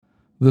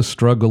The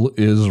struggle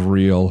is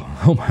real.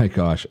 Oh my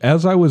gosh.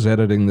 As I was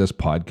editing this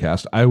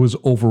podcast, I was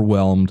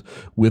overwhelmed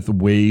with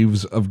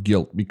waves of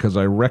guilt because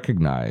I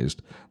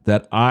recognized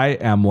that I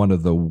am one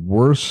of the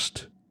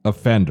worst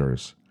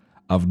offenders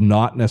of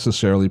not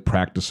necessarily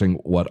practicing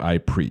what I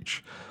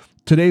preach.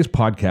 Today's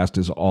podcast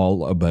is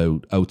all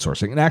about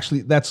outsourcing. And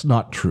actually, that's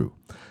not true.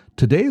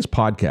 Today's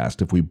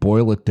podcast, if we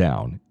boil it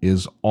down,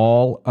 is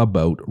all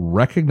about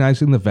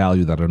recognizing the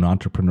value that an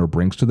entrepreneur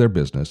brings to their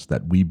business,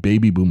 that we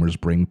baby boomers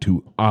bring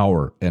to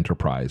our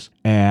enterprise,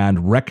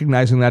 and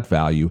recognizing that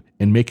value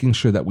and making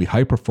sure that we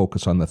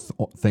hyper-focus on the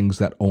things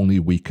that only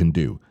we can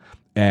do,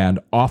 and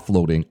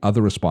offloading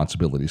other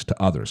responsibilities to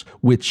others,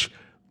 which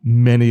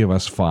many of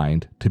us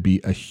find to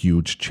be a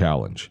huge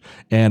challenge.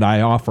 And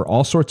I offer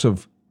all sorts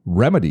of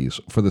remedies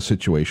for the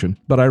situation,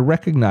 but I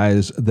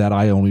recognize that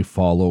I only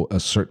follow a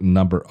certain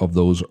number of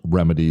those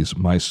remedies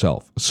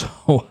myself.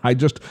 So I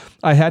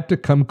had to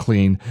come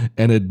clean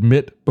and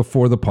admit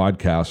before the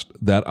podcast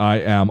that I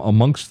am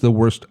amongst the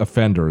worst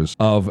offenders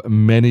of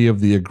many of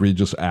the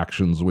egregious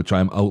actions which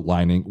I'm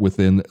outlining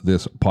within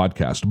this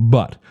podcast.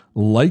 But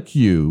like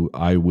you,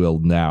 I will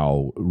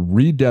now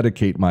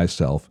rededicate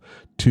myself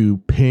to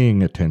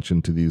paying attention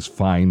to these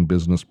fine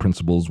business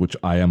principles which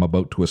I am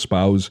about to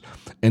espouse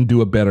and do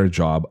a better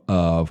job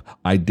of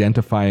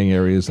identifying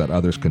areas that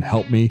others can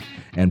help me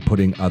and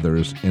putting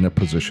others in a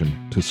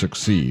position to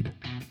succeed.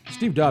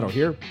 Steve Dotto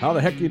here. How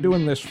the heck are you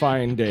doing this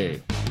fine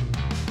day?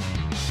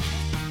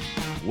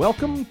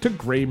 Welcome to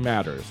Gray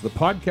Matters, the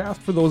podcast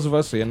for those of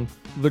us in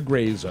the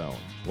gray zone.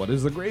 What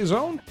is the gray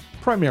zone?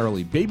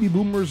 Primarily baby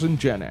boomers and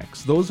Gen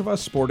X, those of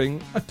us sporting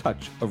a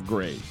touch of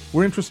gray.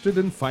 We're interested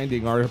in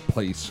finding our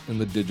place in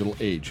the digital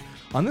age.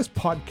 On this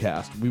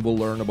podcast, we will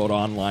learn about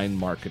online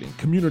marketing,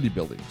 community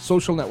building,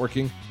 social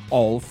networking,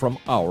 all from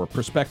our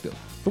perspective.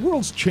 The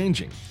world's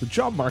changing. The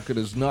job market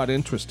is not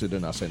interested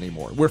in us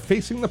anymore. We're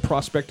facing the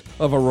prospect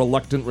of a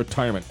reluctant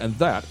retirement, and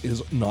that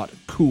is not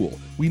cool.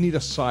 We need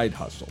a side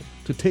hustle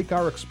to take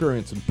our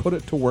experience and put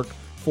it to work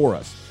for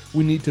us.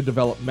 We need to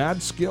develop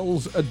mad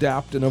skills,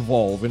 adapt, and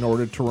evolve in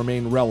order to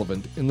remain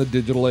relevant in the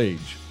digital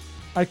age.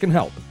 I can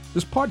help.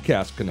 This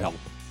podcast can help.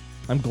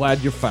 I'm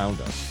glad you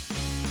found us.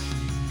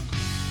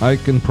 I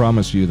can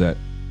promise you that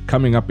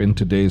coming up in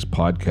today's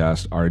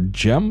podcast are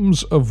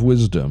gems of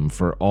wisdom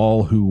for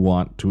all who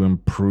want to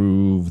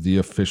improve the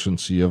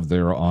efficiency of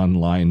their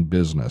online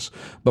business.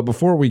 But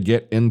before we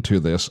get into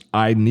this,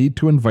 I need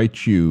to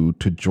invite you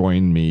to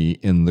join me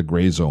in the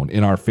Gray Zone,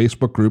 in our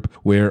Facebook group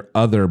where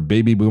other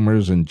baby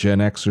boomers and Gen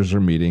Xers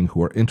are meeting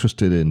who are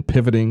interested in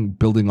pivoting,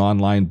 building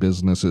online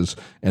businesses,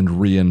 and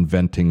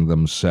reinventing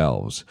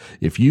themselves.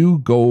 If you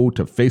go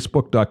to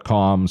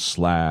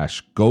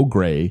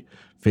facebook.com/gogray,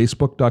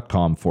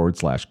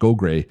 facebook.com/Go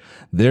Gray.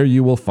 There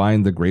you will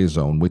find the Gray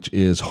Zone, which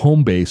is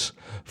home base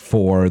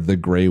for the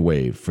Gray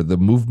Wave, for the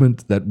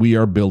movement that we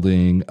are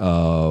building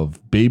of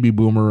baby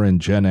boomer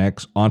and Gen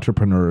X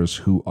entrepreneurs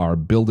who are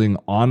building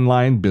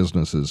online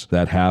businesses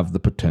that have the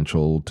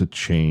potential to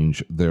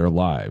change their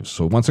lives.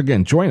 So once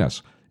again, join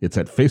us. It's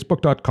at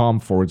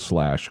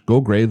facebook.com/Go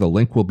Gray. The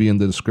link will be in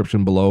the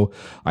description below.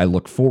 I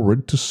look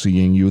forward to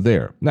seeing you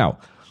there. Now,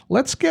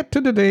 let's get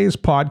to today's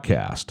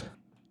podcast.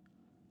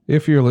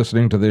 If you're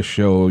listening to this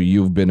show,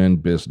 you've been in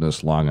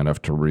business long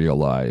enough to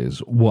realize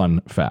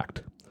one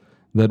fact,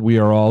 that we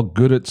are all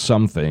good at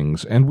some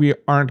things and we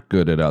aren't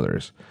good at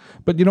others.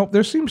 But,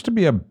 there seems to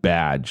be a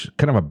badge,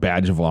 kind of a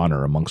badge of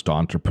honor amongst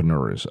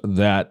entrepreneurs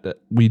that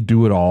we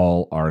do it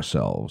all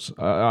ourselves.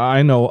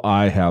 I know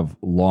I have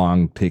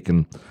long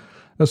taken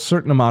a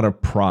certain amount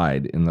of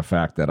pride in the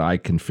fact that I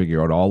can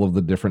figure out all of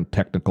the different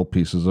technical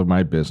pieces of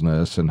my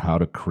business and how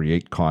to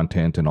create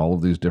content in all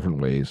of these different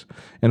ways.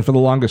 And for the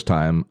longest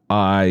time,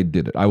 I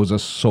did it. I was a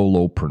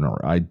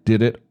solopreneur. I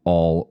did it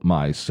all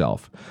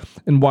myself.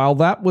 And while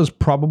that was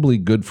probably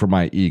good for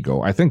my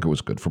ego, I think it was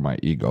good for my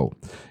ego,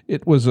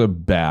 it was a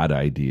bad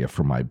idea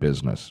for my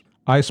business.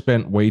 I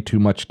spent way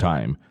too much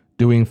time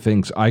doing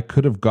things I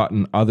could have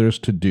gotten others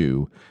to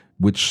do,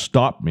 which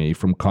stopped me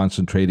from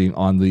concentrating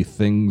on the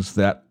things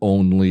that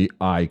only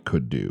I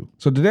could do.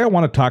 So today I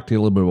want to talk to you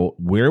a little bit about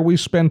where we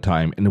spend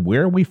time and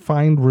where we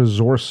find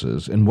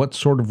resources and what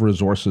sort of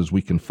resources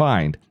we can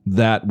find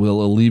that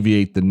will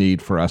alleviate the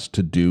need for us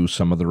to do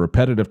some of the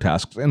repetitive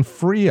tasks and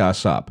free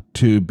us up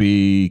to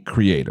be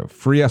creative,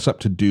 free us up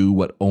to do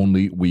what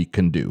only we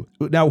can do.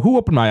 Now, who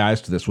opened my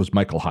eyes to this was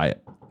Michael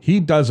Hyatt. He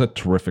does a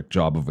terrific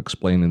job of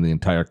explaining the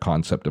entire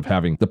concept of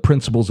having the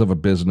principles of a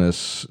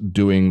business,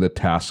 doing the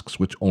tasks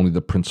which only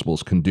the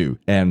principles can do,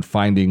 and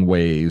finding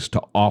ways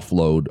to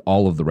offload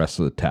all of the rest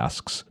of the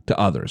tasks to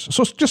others.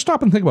 So just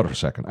stop and think about it for a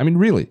second. I mean,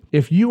 really,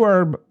 if you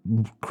are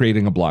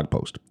creating a blog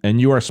post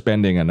and you are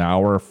spending an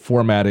hour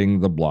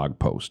formatting the blog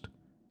post,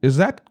 is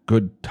that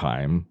good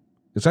time?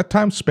 Is that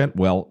time spent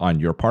well on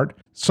your part?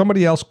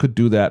 Somebody else could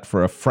do that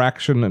for a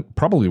fraction and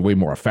probably way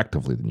more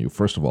effectively than you,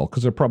 first of all,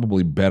 because they're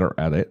probably better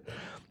at it.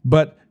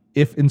 But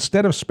if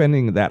instead of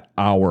spending that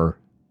hour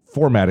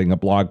formatting a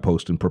blog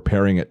post and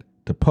preparing it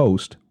to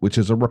post, which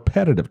is a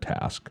repetitive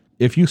task,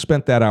 if you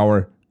spent that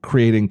hour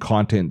creating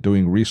content,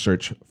 doing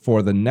research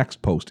for the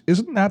next post.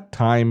 Isn't that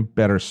time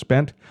better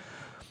spent?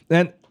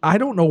 And I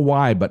don't know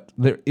why, but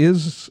there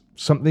is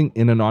something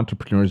in an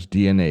entrepreneur's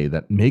DNA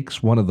that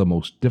makes one of the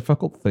most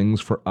difficult things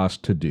for us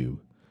to do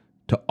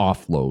to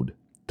offload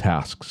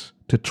tasks,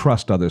 to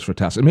trust others for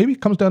tasks. And maybe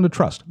it comes down to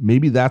trust.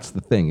 Maybe that's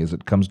the thing, is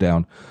it comes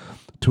down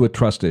to a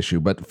trust issue.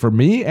 But for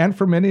me and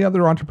for many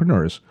other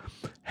entrepreneurs,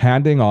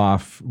 handing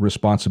off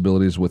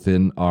responsibilities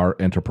within our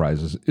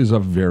enterprises is a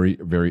very,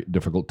 very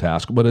difficult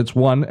task. But it's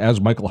one, as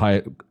Michael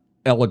Hyatt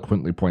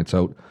eloquently points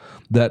out,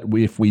 that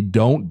if we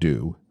don't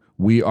do,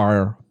 we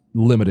are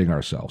limiting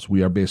ourselves.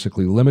 We are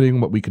basically limiting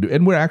what we can do.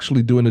 And we're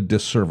actually doing a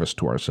disservice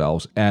to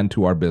ourselves and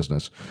to our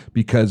business,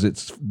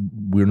 because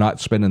we're not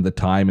spending the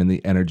time and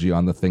the energy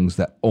on the things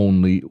that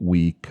only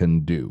we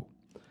can do.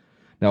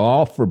 Now,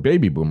 all for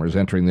baby boomers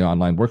entering the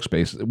online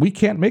workspace, we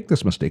can't make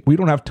this mistake. We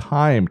don't have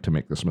time to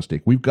make this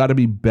mistake. We've got to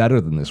be better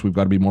than this. We've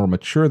got to be more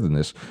mature than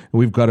this. And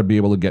we've got to be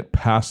able to get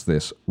past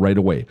this right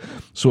away.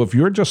 So if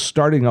you're just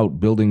starting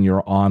out building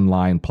your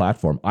online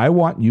platform, I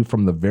want you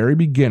from the very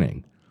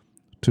beginning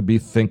to be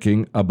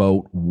thinking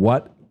about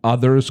what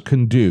others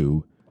can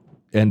do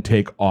and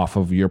take off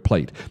of your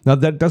plate. Now,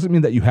 that doesn't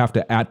mean that you have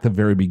to, at the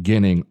very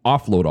beginning,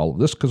 offload all of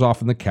this, because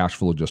often the cash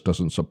flow just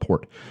doesn't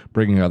support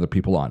bringing other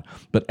people on.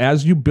 But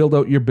as you build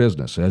out your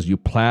business, as you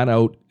plan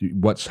out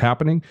what's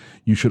happening,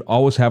 you should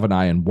always have an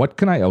eye on what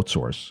can I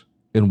outsource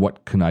and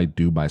what can I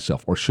do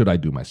myself, or should I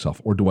do myself,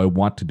 or do I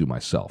want to do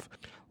myself?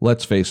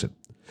 Let's face it.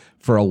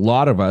 For a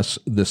lot of us,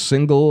 the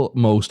single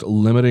most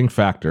limiting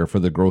factor for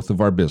the growth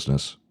of our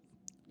business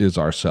is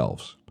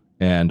ourselves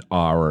and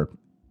our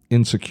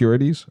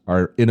insecurities,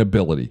 our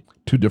inability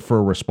to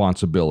defer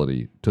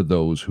responsibility to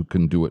those who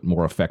can do it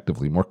more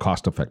effectively, more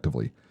cost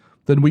effectively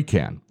than we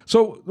can.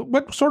 So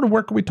what sort of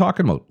work are we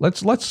talking about?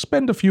 Let's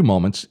spend a few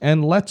moments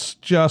and let's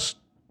just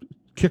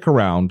kick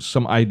around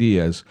some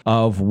ideas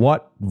of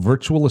what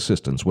virtual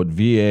assistants, what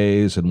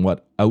VAs, and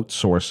what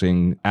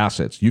outsourcing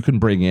assets you can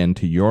bring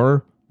into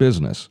your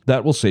business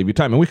that will save you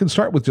time. And we can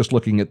start with just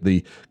looking at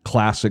the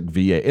classic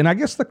VA. And I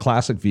guess the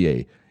classic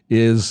VA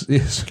is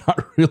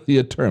not really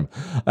a term.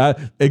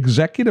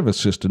 Executive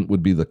assistant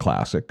would be the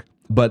classic,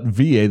 but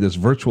VA, this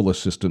virtual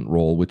assistant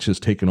role, which has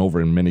taken over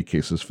in many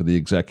cases for the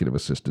executive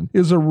assistant,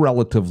 is a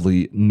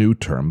relatively new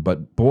term,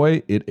 but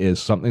boy, it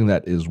is something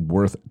that is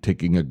worth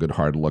taking a good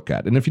hard look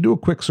at. And if you do a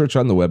quick search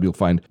on the web, you'll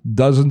find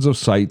dozens of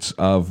sites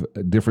of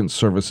different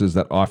services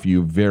that offer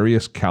you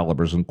various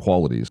calibers and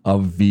qualities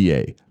of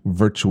VA,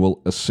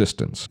 virtual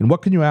assistants. And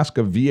what can you ask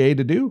a VA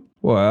to do?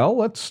 Well,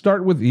 let's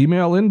start with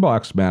email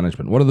inbox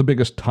management. One of the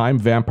biggest time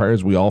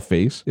vampires we all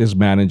face is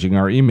managing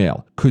our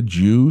email. Could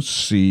you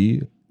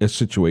see a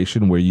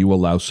situation where you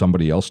allow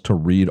somebody else to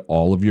read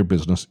all of your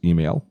business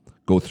email,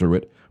 go through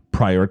it,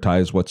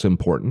 prioritize what's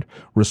important,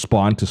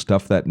 respond to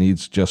stuff that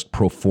needs just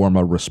pro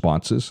forma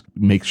responses,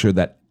 make sure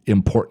that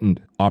important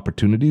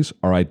opportunities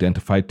are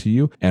identified to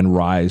you and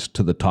rise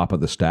to the top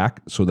of the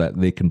stack so that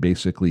they can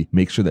basically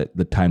make sure that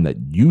the time that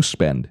you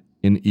spend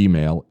in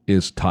email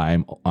is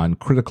time on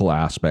critical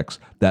aspects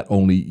that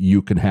only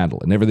you can handle,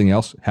 and everything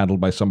else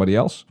handled by somebody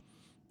else?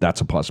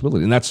 That's a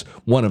possibility. And that's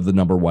one of the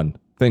number one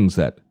things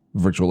that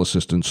virtual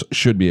assistants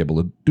should be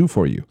able to do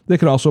for you. They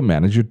can also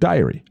manage your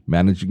diary,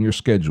 managing your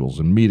schedules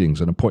and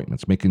meetings and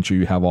appointments, making sure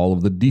you have all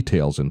of the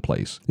details in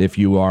place. If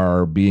you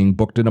are being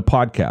booked in a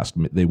podcast,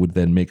 they would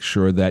then make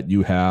sure that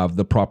you have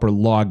the proper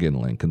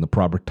login link and the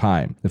proper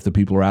time. If the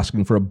people are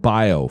asking for a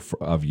bio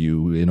of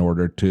you in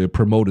order to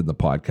promote in the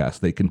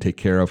podcast, they can take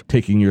care of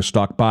taking your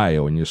stock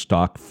bio and your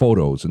stock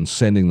photos and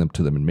sending them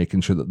to them and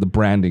making sure that the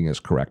branding is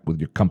correct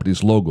with your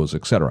company's logos,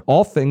 etc.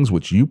 All things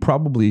which you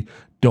probably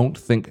don't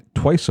think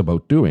twice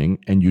about doing,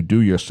 and you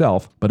do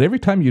yourself, but every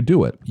time you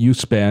do it, you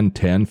spend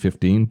 10,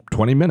 15,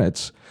 20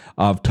 minutes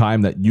of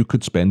time that you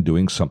could spend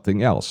doing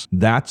something else.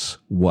 That's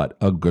what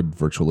a good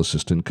virtual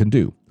assistant can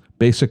do.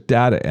 Basic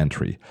data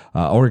entry,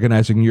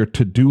 organizing your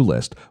to-do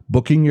list,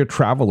 booking your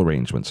travel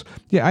arrangements.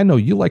 Yeah, I know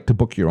you like to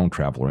book your own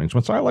travel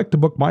arrangements. I like to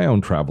book my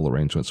own travel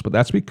arrangements, but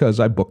that's because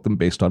I book them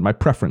based on my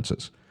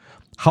preferences.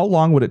 How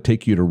long would it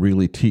take you to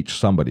really teach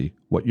somebody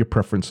what your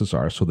preferences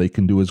are so they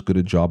can do as good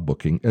a job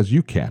booking as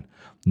you can?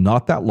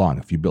 Not that long.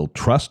 If you build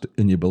trust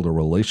and you build a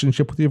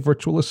relationship with your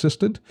virtual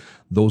assistant,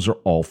 those are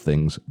all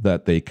things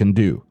that they can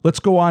do. Let's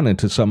go on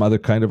into some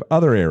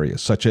other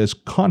areas, such as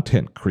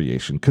content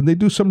creation. Can they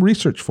do some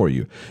research for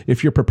you?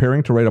 If you're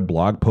preparing to write a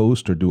blog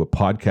post or do a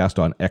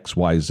podcast on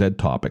XYZ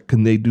topic,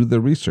 can they do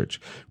the research?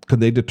 Can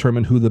they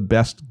determine who the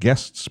best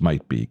guests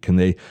might be? Can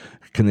they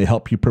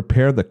help you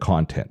prepare the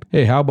content?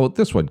 Hey, how about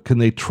this one? Can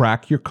they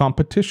track your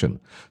competition?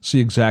 See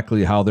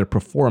exactly how they're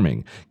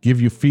performing, give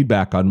you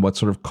feedback on what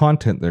sort of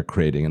content they're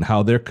creating and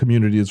how their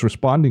community is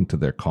responding to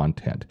their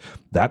content.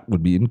 That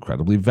would be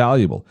incredibly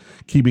valuable.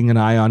 Keeping an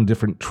eye on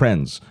different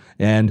trends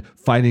and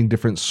finding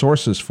different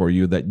sources for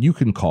you that you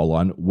can call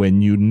on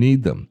when you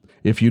need them.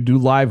 If you do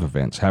live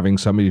events, having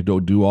somebody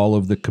do all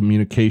of the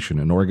communication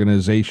and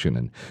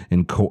organization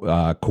and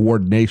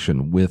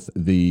coordination with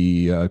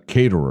the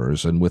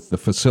caterers and with the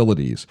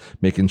facilities,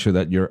 making sure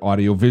that your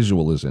audio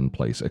visual is in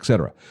place,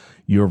 etc.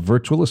 Your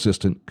virtual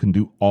assistant can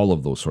do all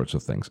of those sorts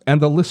of things.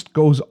 And the list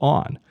goes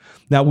on.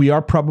 Now, we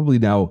are probably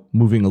now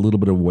moving a little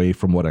bit away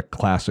from what a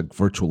classic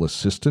virtual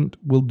assistant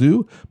will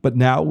do, but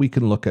now we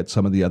can look at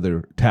some of the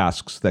other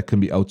tasks that can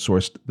be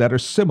outsourced that are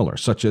similar,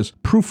 such as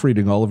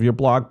proofreading all of your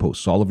blog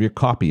posts, all of your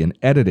copy, and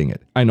editing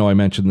it. I know I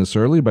mentioned this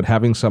earlier, but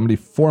having somebody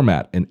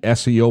format and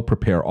SEO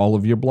prepare all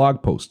of your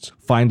blog posts,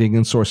 finding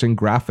and sourcing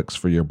graphics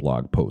for your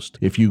blog post.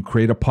 If you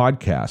create a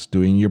podcast,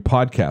 doing your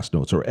podcast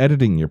notes or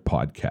editing your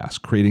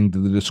podcast, creating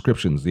the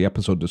descriptions, the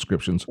episode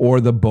descriptions,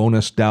 or the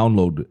bonus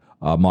download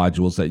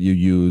modules that you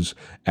use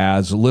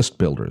as list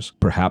builders.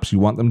 Perhaps you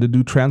want them to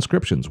do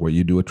transcriptions, where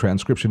you do a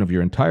transcription of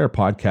your entire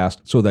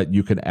podcast so that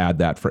you can add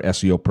that for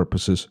SEO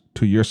purposes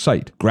to your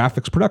site.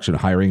 Graphics production,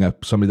 hiring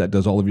somebody that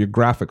does all of your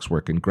graphics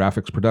work in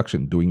graphics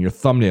production, doing your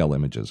thumbnail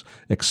images,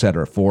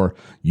 etc. For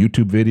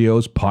YouTube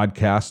videos,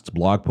 podcasts,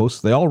 blog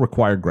posts, they all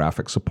require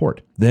graphic support.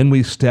 Then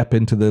we step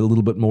into the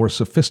little bit more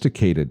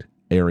sophisticated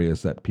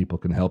areas that people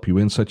can help you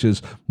in, such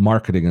as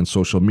marketing and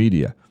social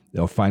media.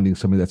 Finding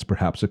somebody that's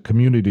perhaps a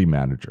community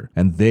manager,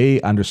 and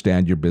they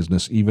understand your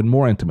business even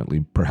more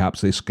intimately.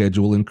 Perhaps they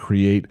schedule and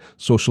create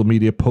social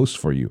media posts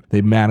for you.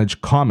 They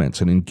manage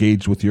comments and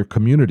engage with your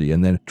community,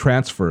 and then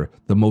transfer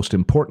the most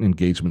important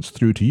engagements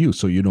through to you,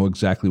 so you know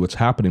exactly what's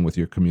happening with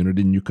your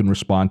community and you can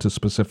respond to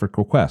specific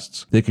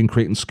requests. They can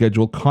create and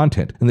schedule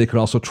content, and they can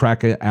also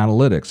track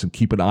analytics and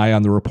keep an eye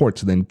on the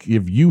reports, and then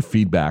give you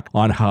feedback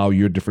on how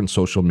your different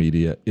social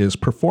media is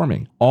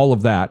performing. All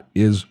of that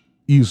is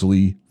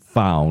easily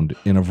found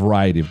in a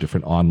variety of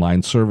different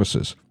online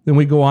services. Then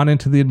we go on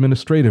into the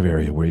administrative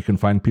area, where you can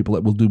find people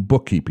that will do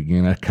bookkeeping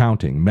and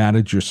accounting,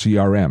 manage your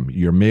CRM,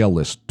 your mail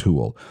list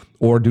tool,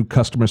 or do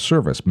customer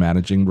service,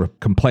 managing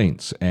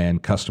complaints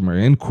and customer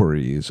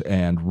inquiries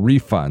and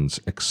refunds,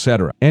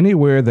 etc.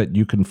 Anywhere that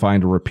you can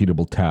find a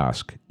repeatable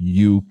task,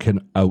 you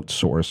can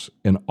outsource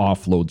and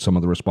offload some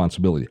of the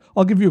responsibility.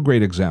 I'll give you a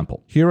great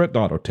example. Here at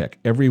Dottotech,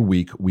 every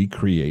week we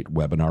create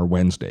Webinar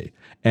Wednesday.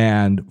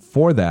 And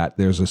for that,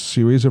 there's a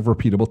series of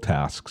repeatable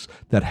tasks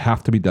that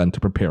have to be done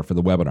to prepare for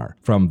the webinar.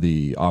 From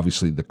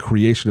obviously the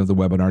creation of the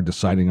webinar,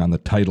 deciding on the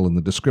title and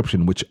the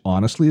description, which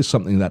honestly is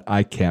something that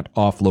I can't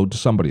offload to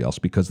somebody else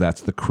because that's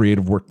the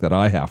creative work that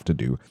I have to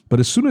do. But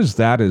as soon as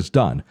that is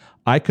done,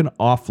 I can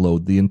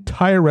offload the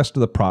entire rest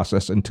of the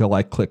process until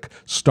I click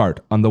start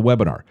on the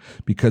webinar,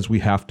 because we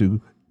have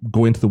to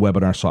go into the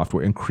webinar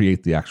software and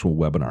create the actual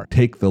webinar.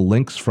 Take the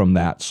links from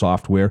that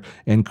software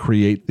and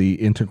create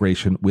the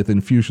integration with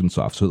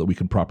Infusionsoft so that we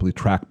can properly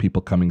track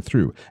people coming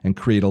through, and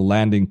create a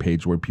landing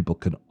page where people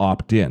can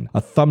opt in. A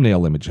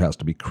thumbnail image has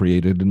to be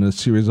created, and a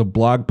series of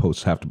blog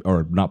posts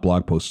or not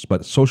blog posts,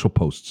 but social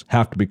posts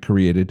have to be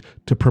created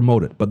to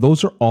promote it. But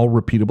those are all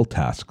repeatable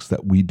tasks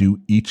that we do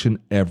each and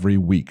every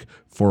week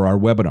for our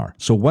webinar.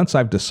 So once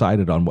I've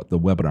decided on what the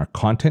webinar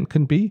content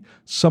can be,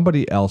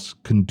 somebody else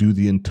can do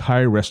the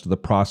entire rest of the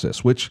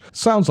process, which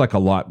sounds like a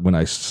lot when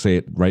I say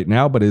it right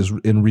now, but is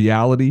in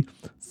reality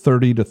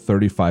 30 to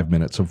 35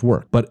 minutes of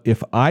work. But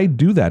if I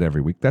do that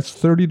every week, that's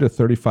 30 to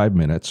 35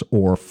 minutes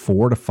or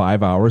 4 to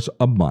 5 hours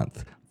a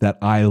month that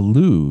I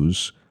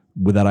lose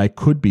that I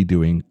could be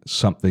doing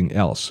something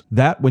else.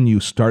 That when you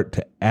start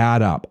to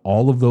add up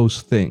all of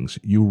those things,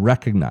 you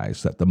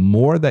recognize that the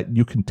more that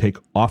you can take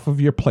off of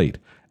your plate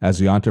as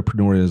the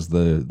entrepreneur, is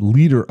the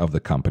leader of the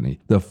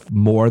company, the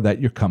more that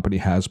your company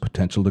has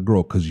potential to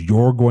grow, because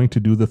you're going to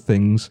do the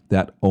things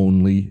that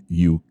only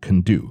you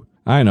can do.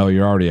 I know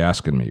you're already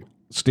asking me,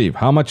 Steve,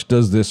 how much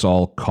does this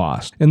all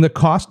cost? And the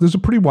cost, there's a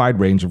pretty wide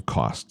range of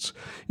costs.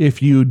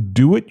 If you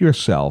do it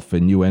yourself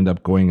and you end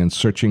up going and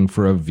searching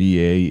for a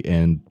VA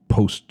and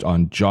post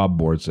on job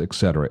boards,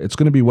 etc., it's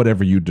going to be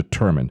whatever you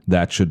determine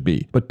that should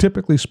be. But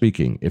typically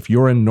speaking, if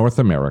you're in North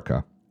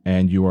America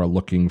and you are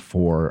looking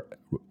for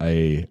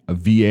a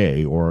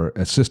VA or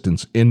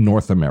assistance in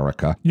North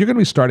America, you're going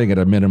to be starting at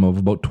a minimum of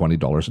about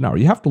 $20 an hour.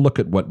 You have to look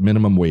at what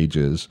minimum wage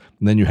is,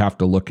 and then you have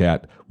to look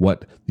at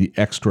what the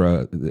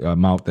extra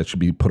amount that should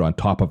be put on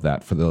top of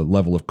that for the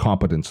level of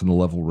competence and the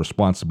level of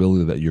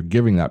responsibility that you're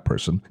giving that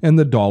person, and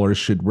the dollars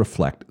should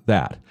reflect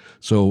that.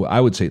 So I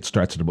would say it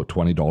starts at about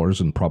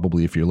 $20, and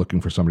probably if you're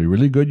looking for somebody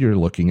really good, you're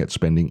looking at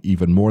spending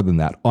even more than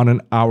that on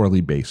an hourly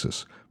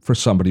basis for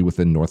somebody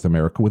within North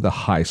America with a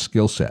high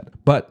skill set.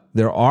 But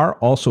there are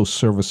also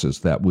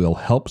services that will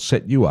help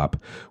set you up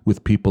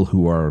with people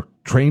who are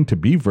trained to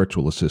be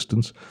virtual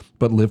assistants,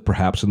 but live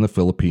perhaps in the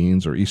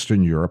Philippines or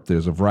Eastern Europe.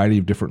 There's a variety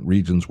of different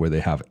regions where they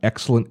have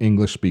excellent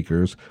English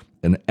speakers,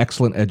 an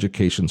excellent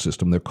education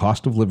system. Their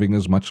cost of living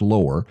is much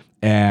lower,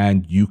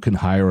 and you can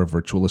hire a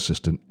virtual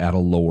assistant at a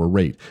lower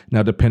rate.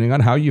 Now, depending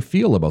on how you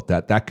feel about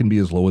that, that can be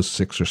as low as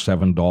 $6 or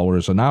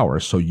 $7 an hour.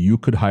 So you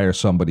could hire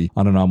somebody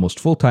on an almost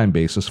full-time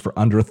basis for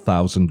under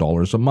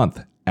 $1,000 a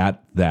month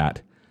at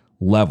that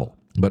level.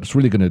 But it's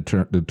really going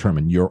to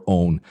determine your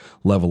own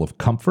level of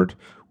comfort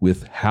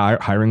with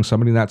hiring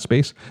somebody in that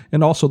space,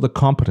 and also the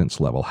competence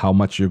level, how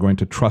much you're going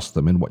to trust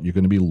them and what you're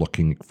going to be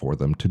looking for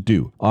them to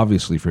do.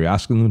 Obviously, if you're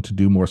asking them to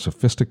do more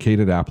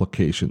sophisticated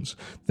applications,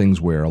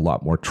 things where a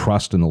lot more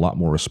trust and a lot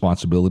more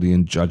responsibility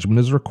and judgment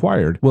is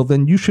required, well,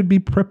 then you should be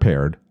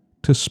prepared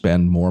to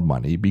spend more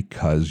money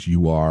because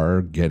you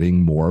are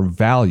getting more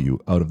value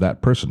out of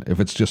that person. If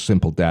it's just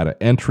simple data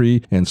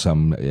entry and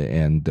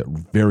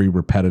very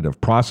repetitive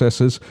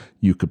processes,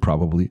 you could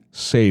probably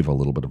save a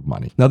little bit of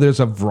money. Now, there's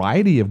a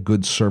variety of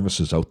good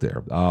services out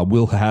there.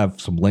 We'll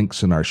have some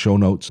links in our show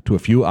notes to a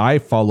few. I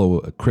follow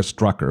Chris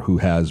Drucker, who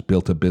has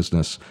built a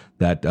business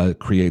that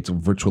creates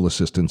virtual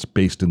assistants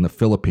based in the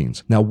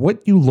Philippines. Now,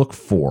 what you look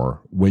for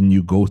when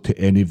you go to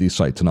any of these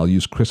sites, and I'll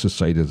use Chris's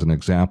site as an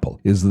example,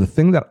 is the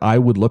thing that I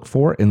would look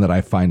for and that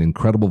I find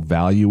incredible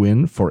value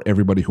in for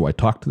everybody who I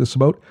talk to this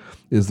about,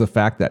 is the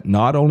fact that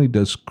not only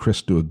does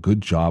Chris do a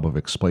good job of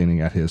explaining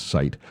at his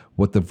site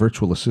what the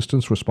virtual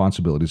assistant's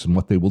responsibilities and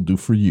what they will do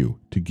for you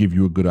to give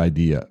you a good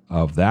idea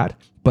of that,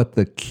 but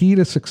the key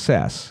to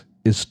success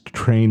is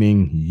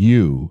training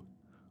you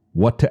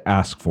what to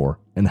ask for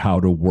and how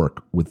to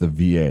work with the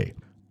VA.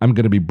 I'm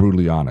going to be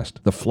brutally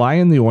honest. The fly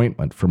in the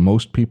ointment for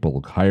most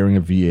people hiring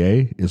a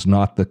VA is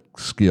not the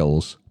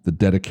skills, the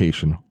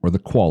dedication, or the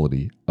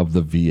quality of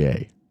the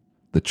VA.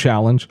 The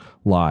challenge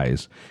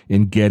lies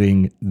in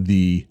getting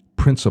the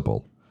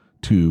principal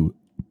to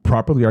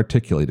properly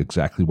articulate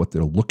exactly what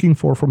they're looking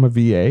for from a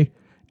VA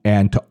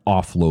and to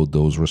offload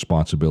those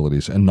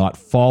responsibilities and not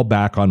fall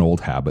back on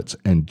old habits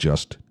and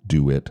just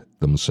do it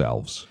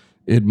themselves.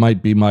 It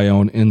might be my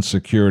own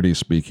insecurity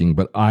speaking,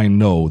 but I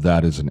know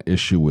that is an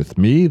issue with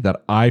me,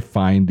 that I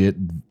find it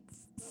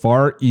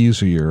far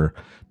easier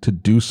to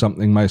do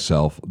something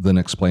myself than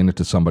explain it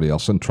to somebody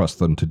else and trust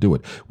them to do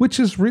it, which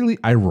is really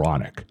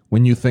ironic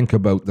when you think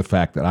about the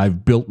fact that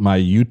I've built my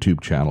YouTube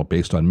channel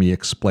based on me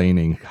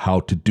explaining how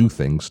to do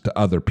things to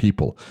other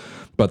people.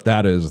 But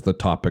that is the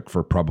topic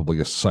for probably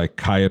a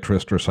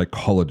psychiatrist or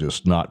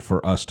psychologist, not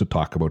for us to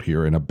talk about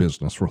here in a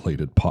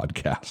business-related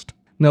podcast.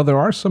 Now, there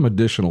are some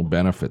additional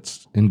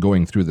benefits in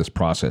going through this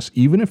process,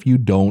 even if you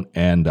don't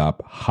end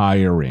up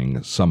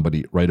hiring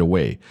somebody right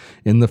away.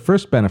 And the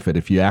first benefit,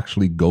 if you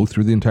actually go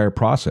through the entire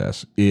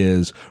process,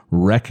 is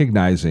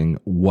recognizing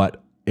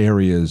what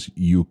areas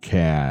you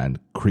can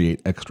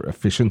create extra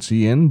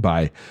efficiency in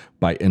by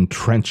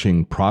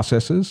entrenching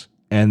processes,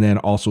 and then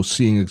also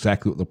seeing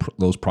exactly what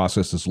those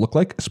processes look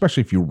like,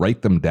 especially if you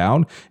write them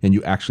down and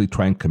you actually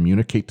try and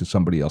communicate to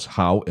somebody else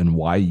how and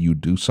why you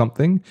do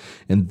something.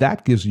 And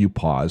that gives you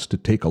pause to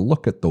take a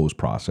look at those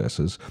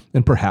processes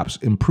and perhaps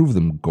improve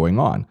them going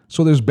on.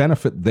 So there's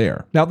benefit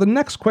there. Now, the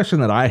next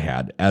question that I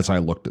had as I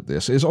looked at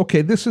this is,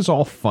 okay, this is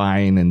all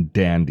fine and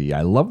dandy.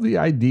 I love the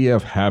idea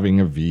of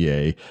having a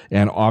VA,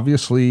 and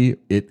obviously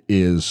it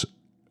is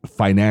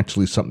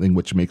financially something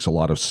which makes a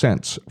lot of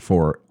sense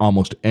for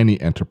almost any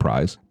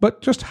enterprise.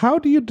 But just how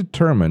do you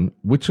determine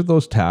which of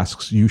those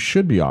tasks you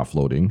should be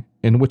offloading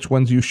and which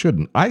ones you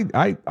shouldn't?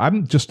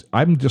 I'm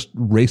just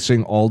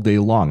racing all day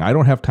long. I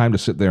don't have time to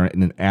sit there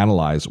and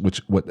analyze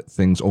what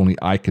things only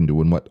I can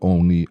do and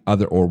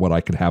what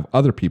I can have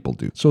other people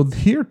do. So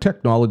here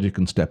technology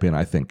can step in,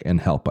 I think, and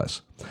help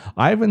us.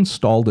 I've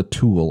installed a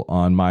tool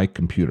on my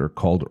computer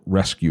called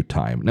Rescue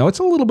Time. Now, it's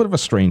a little bit of a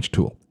strange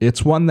tool.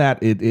 It's one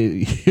that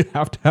you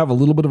have to have a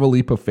little bit of a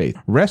leap of faith.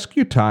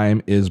 Rescue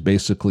Time is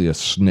basically a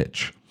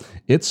snitch.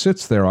 It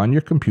sits there on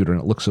your computer and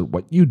it looks at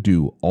what you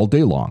do all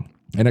day long,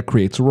 and it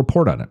creates a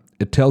report on it.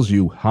 It tells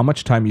you how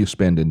much time you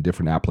spend in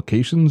different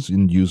applications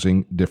and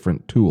using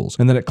different tools.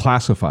 And then it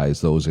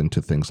classifies those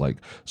into things like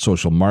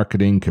social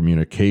marketing,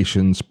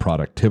 communications,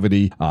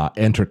 productivity,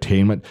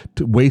 entertainment,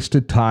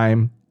 wasted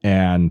time,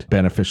 and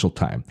beneficial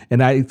time.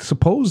 And I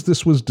suppose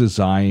this was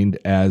designed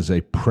as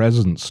a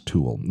presence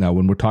tool. Now,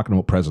 when we're talking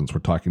about presence,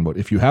 we're talking about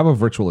if you have a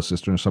virtual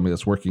assistant or somebody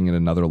that's working in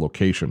another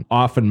location,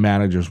 often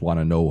managers want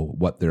to know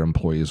what their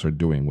employees are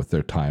doing with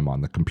their time on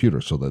the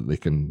computer so that they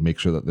can make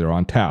sure that they're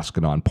on task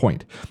and on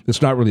point.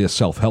 It's not really a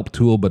self-help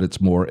tool, but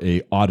it's more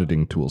a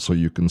auditing tool so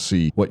you can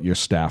see what your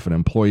staff and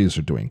employees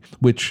are doing,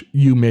 which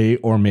you may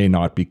or may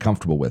not be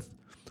comfortable with.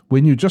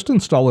 When you just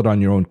install it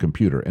on your own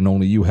computer and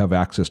only you have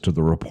access to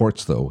the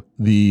reports, though,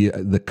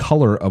 the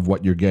color of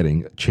what you're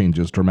getting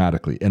changes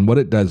dramatically. And what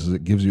it does is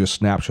it gives you a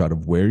snapshot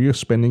of where you're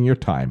spending your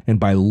time. And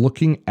by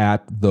looking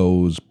at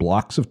those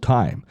blocks of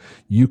time,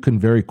 you can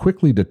very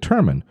quickly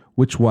determine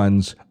which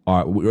ones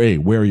are,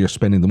 where you're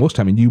spending the most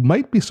time. And you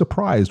might be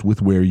surprised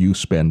with where you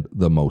spend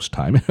the most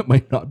time. It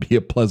might not be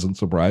a pleasant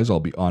surprise.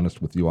 I'll be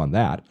honest with you on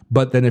that.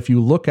 But then if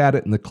you look at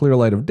it in the clear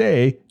light of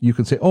day, you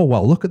can say, oh,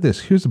 wow, look at this.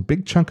 Here's a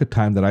big chunk of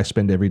time that I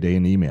spend every day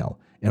in email.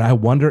 And I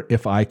wonder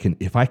if I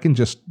can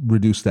just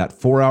reduce that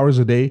 4 hours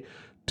a day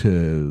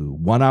to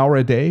 1 hour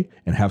a day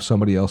and have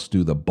somebody else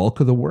do the bulk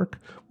of the work.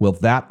 Well,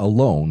 that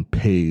alone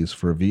pays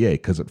for a VA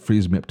because it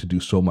frees me up to do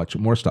so much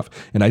more stuff.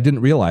 And I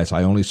didn't realize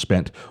I only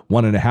spent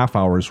 1.5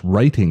 hours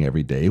writing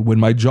every day when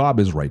my job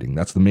is writing.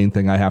 That's the main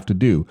thing I have to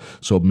do.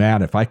 So,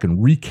 man, if I can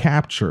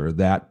recapture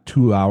that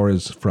 2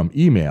 hours from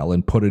email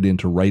and put it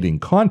into writing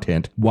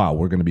content, wow,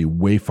 we're going to be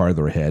way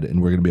farther ahead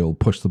and we're going to be able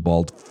to push the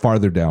ball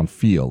farther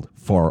downfield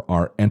for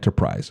our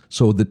enterprise.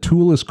 So the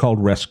tool is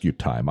called Rescue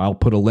Time. I'll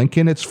put a link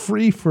in. It's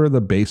free for the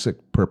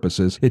basic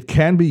purposes. It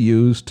can be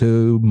used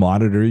to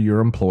monitor your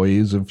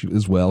employees' perspective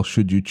as well,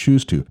 should you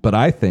choose to. But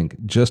I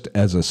think just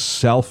as a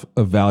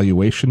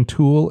self-evaluation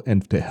tool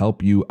and to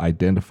help you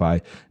identify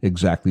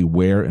exactly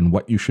where and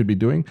what you should be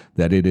doing,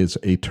 that it is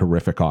a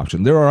terrific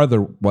option. There are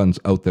other ones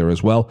out there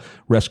as well.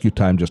 Rescue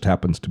Time just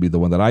happens to be the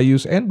one that I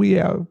use, and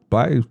we,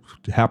 by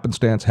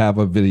happenstance, have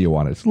a video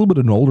on it. It's a little bit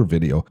of an older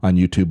video on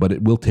YouTube, but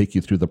it will take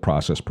you through the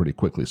process pretty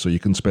quickly. So you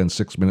can spend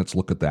 6 minutes,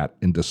 look at that,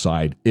 and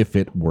decide if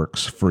it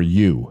works for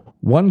you.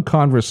 One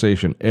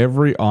conversation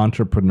every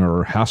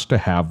entrepreneur has to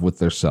have with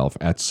themselves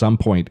at some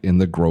point in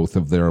the growth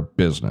of their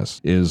business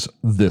is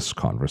this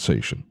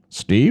conversation.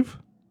 Steve,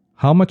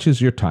 how much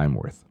is your time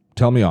worth?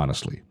 Tell me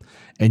honestly.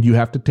 And you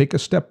have to take a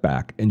step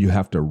back and you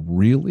have to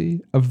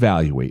really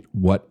evaluate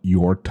what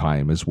your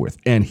time is worth.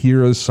 And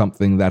here is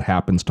something that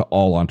happens to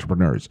all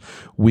entrepreneurs.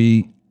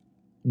 We,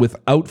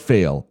 without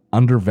fail,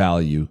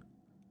 undervalue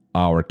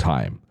our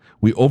time.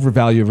 We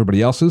overvalue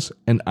everybody else's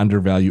and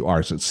undervalue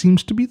ours. It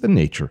seems to be the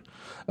nature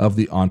of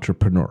the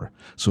entrepreneur.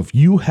 So if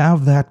you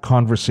have that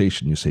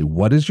conversation, you say,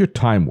 what is your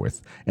time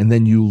worth? And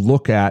then you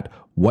look at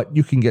what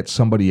you can get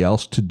somebody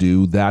else to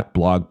do that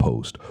blog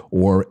post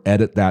or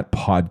edit that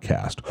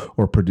podcast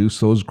or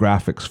produce those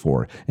graphics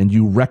for, and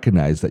you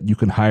recognize that you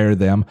can hire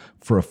them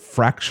for a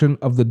fraction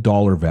of the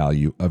dollar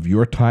value of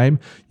your time,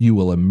 you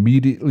will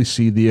immediately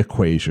see the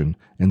equation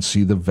and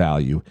see the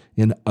value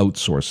in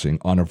outsourcing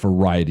on a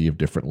variety of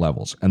different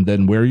levels. And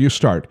then where you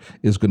start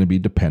is going to be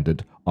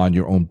dependent on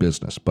your own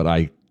business. But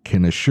I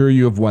can assure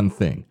you of one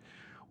thing.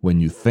 When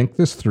you think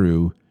this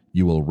through,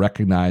 you will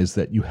recognize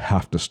that you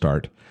have to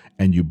start,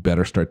 and you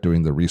better start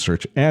doing the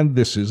research, and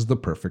this is the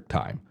perfect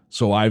time.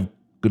 So I'm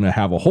going to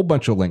have a whole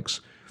bunch of links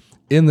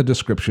in the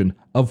description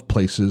of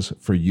places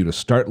for you to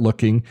start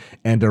looking,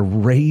 and a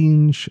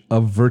range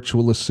of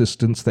virtual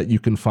assistants that you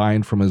can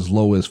find from as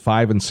low as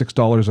 $5 and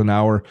 $6 an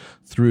hour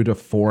through to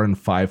 $4,000 and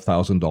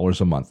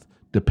 $5,000 a month,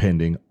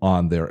 depending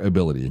on their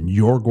ability. And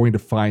you're going to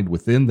find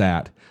within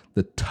that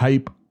the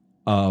type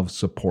of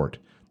support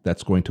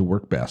that's going to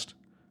work best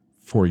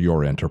for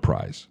your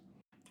enterprise.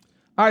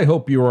 I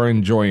hope you are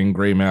enjoying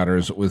Gray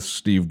Matters with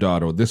Steve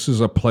Dotto. This is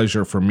a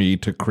pleasure for me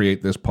to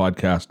create this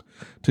podcast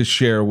to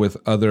share with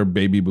other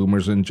baby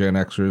boomers and Gen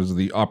Xers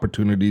the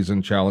opportunities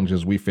and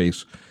challenges we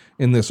face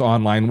in this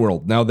online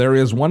world. Now, there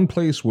is one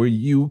place where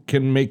you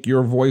can make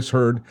your voice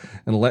heard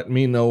and let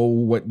me know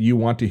what you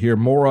want to hear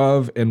more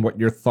of and what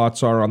your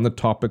thoughts are on the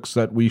topics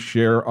that we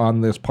share on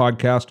this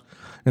podcast,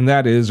 and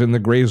that is in the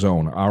Gray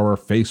Zone, our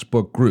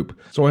Facebook group.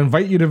 So I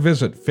invite you to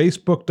visit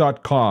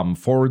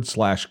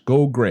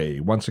facebook.com/Go Gray.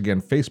 Once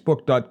again,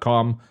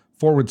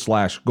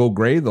 facebook.com/Go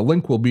Gray. The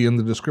link will be in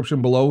the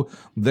description below.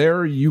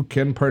 There you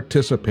can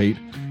participate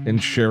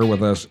and share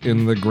with us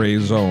in the Gray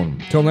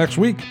Zone. Till next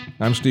week,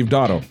 I'm Steve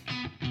Dotto.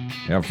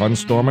 Have fun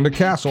storming the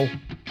castle.